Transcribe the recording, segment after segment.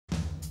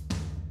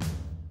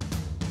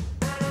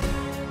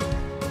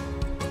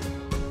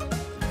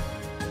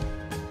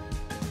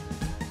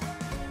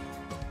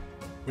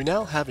We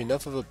now have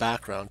enough of a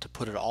background to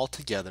put it all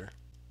together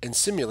and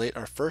simulate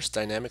our first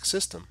dynamic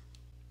system.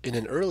 In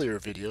an earlier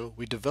video,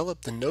 we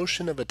developed the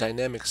notion of a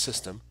dynamic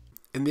system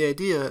and the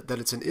idea that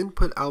it's an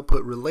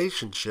input-output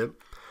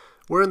relationship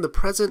wherein the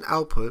present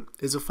output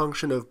is a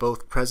function of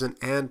both present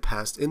and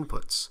past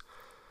inputs.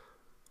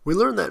 We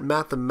learned that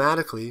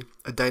mathematically,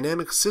 a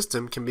dynamic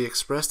system can be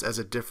expressed as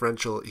a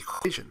differential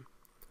equation.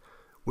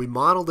 We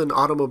modeled an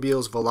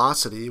automobile's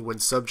velocity when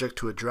subject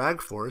to a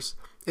drag force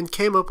and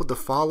came up with the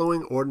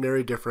following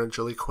ordinary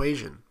differential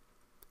equation.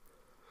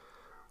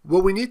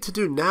 What we need to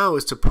do now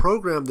is to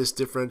program this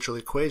differential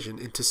equation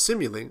into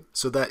Simulink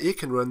so that it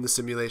can run the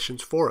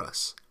simulations for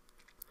us.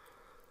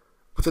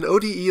 With an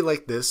ODE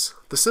like this,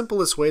 the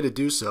simplest way to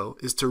do so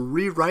is to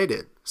rewrite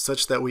it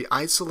such that we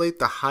isolate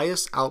the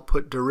highest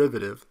output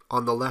derivative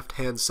on the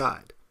left-hand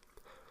side.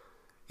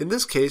 In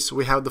this case,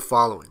 we have the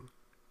following.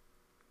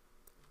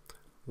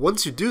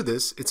 Once you do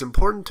this, it's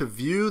important to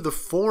view the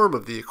form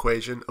of the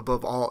equation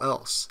above all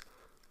else.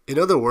 In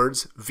other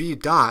words, v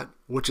dot,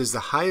 which is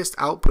the highest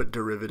output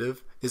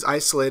derivative, is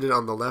isolated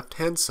on the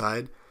left-hand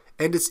side,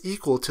 and it's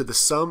equal to the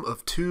sum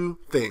of two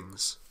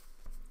things.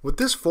 With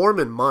this form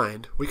in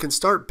mind, we can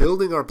start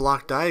building our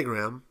block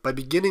diagram by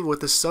beginning with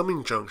the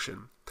summing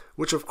junction,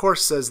 which of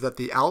course says that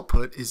the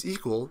output is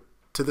equal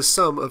to the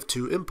sum of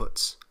two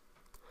inputs.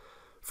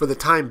 For the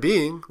time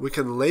being, we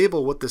can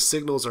label what the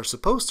signals are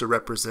supposed to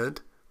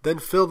represent, then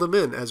fill them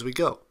in as we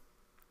go.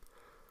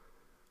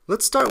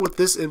 Let's start with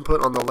this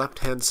input on the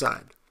left-hand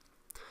side.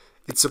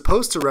 It's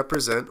supposed to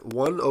represent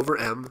 1 over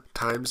m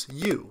times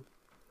u.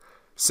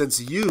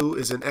 Since u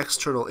is an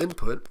external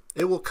input,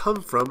 it will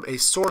come from a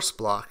source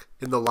block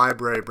in the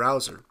library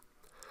browser.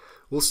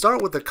 We'll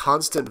start with a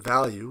constant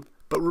value,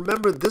 but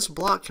remember this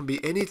block can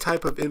be any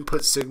type of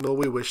input signal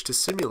we wish to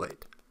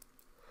simulate.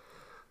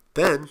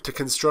 Then, to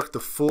construct the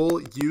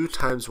full u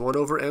times 1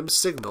 over m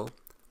signal,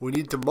 we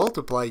need to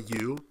multiply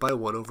u by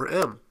 1 over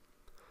m.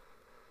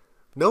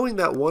 Knowing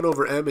that 1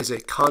 over m is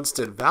a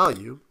constant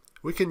value,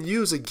 we can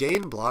use a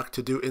gain block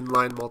to do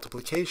inline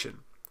multiplication.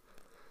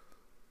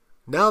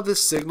 Now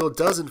this signal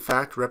does in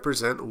fact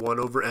represent 1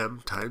 over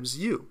m times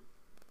u.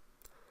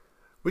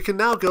 We can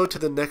now go to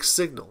the next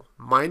signal,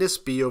 minus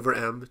b over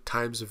m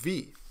times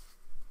v.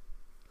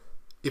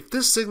 If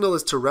this signal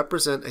is to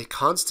represent a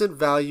constant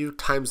value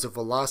times the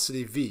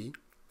velocity v,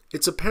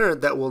 it's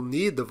apparent that we'll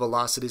need the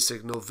velocity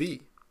signal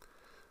v.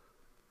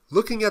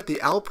 Looking at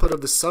the output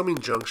of the summing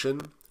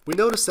junction, we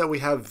notice that we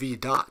have v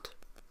dot.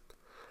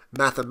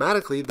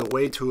 Mathematically, the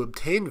way to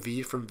obtain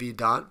v from v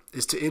dot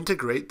is to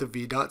integrate the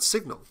v dot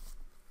signal.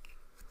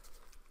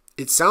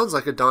 It sounds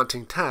like a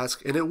daunting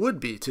task, and it would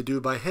be to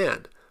do by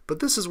hand, but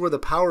this is where the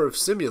power of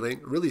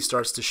Simulink really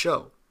starts to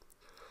show.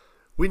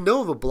 We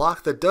know of a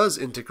block that does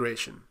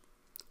integration.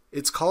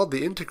 It's called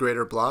the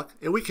integrator block,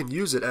 and we can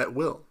use it at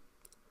will.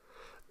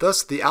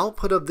 Thus, the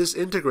output of this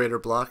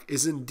integrator block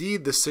is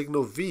indeed the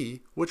signal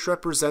v, which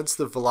represents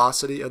the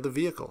velocity of the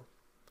vehicle.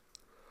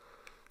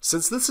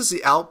 Since this is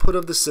the output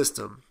of the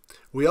system,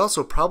 we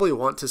also probably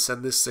want to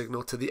send this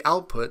signal to the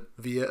output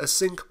via a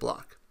sync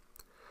block.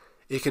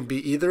 It can be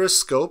either a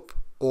scope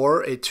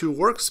or a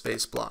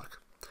two-workspace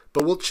block,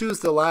 but we'll choose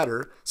the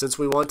latter since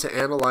we want to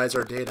analyze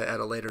our data at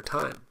a later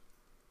time.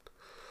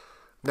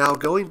 Now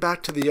going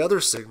back to the other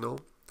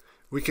signal,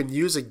 we can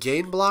use a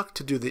gain block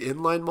to do the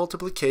inline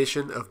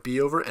multiplication of b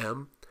over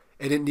m,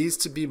 and it needs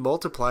to be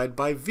multiplied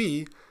by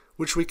v,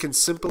 which we can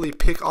simply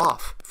pick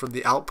off from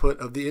the output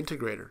of the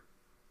integrator.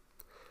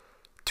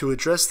 To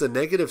address the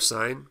negative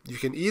sign, you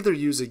can either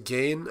use a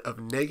gain of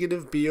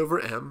negative b over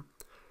m,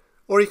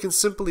 or you can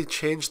simply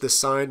change the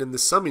sign in the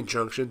summing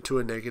junction to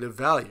a negative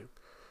value.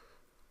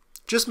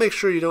 Just make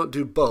sure you don't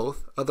do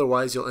both,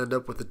 otherwise you'll end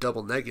up with a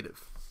double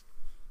negative.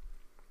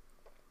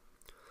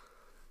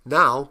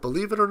 Now,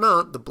 believe it or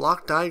not, the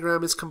block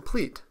diagram is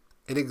complete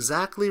and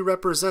exactly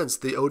represents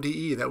the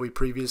ODE that we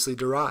previously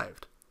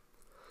derived.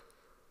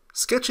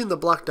 Sketching the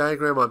block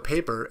diagram on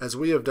paper, as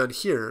we have done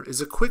here,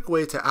 is a quick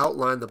way to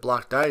outline the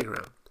block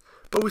diagram,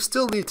 but we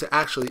still need to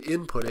actually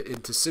input it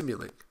into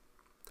Simulink.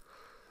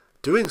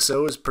 Doing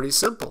so is pretty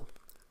simple.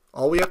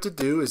 All we have to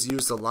do is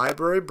use the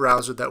library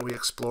browser that we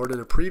explored in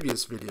a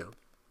previous video.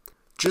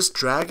 Just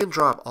drag and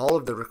drop all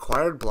of the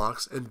required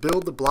blocks and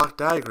build the block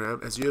diagram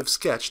as you have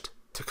sketched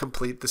to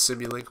complete the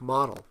Simulink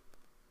model.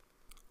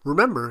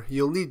 Remember,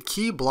 you'll need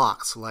key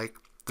blocks like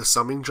the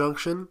summing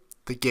junction,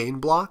 the gain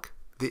block,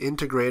 the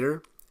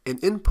integrator, an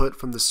input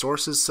from the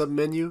sources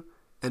submenu,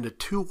 and a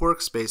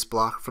two-workspace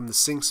block from the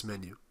syncs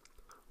menu.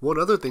 One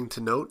other thing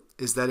to note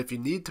is that if you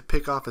need to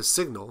pick off a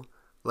signal,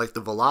 like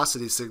the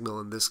velocity signal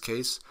in this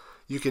case,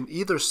 you can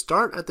either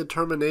start at the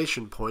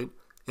termination point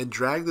and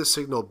drag the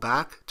signal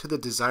back to the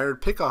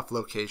desired pickoff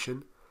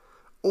location,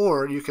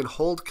 or you can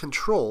hold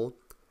Control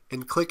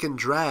and click and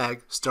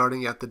drag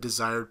starting at the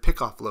desired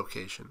pickoff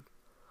location.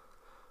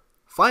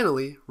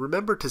 Finally,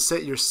 remember to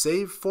set your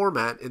save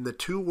format in the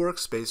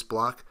two-workspace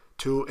block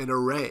to an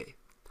array,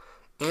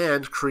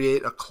 and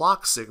create a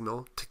clock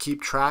signal to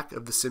keep track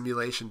of the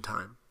simulation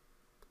time.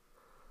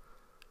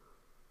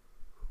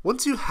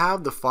 Once you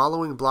have the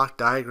following block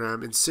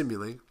diagram in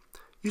Simulink,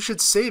 you should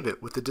save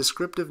it with a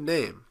descriptive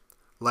name,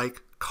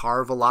 like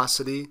car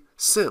velocity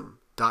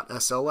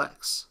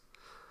sim.slx.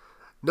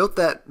 Note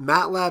that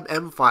MATLAB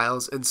M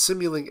files and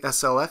Simulink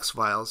SLX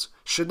files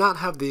should not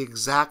have the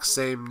exact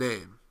same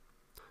name.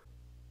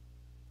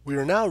 We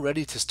are now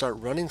ready to start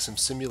running some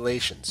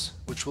simulations,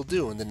 which we'll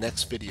do in the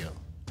next video.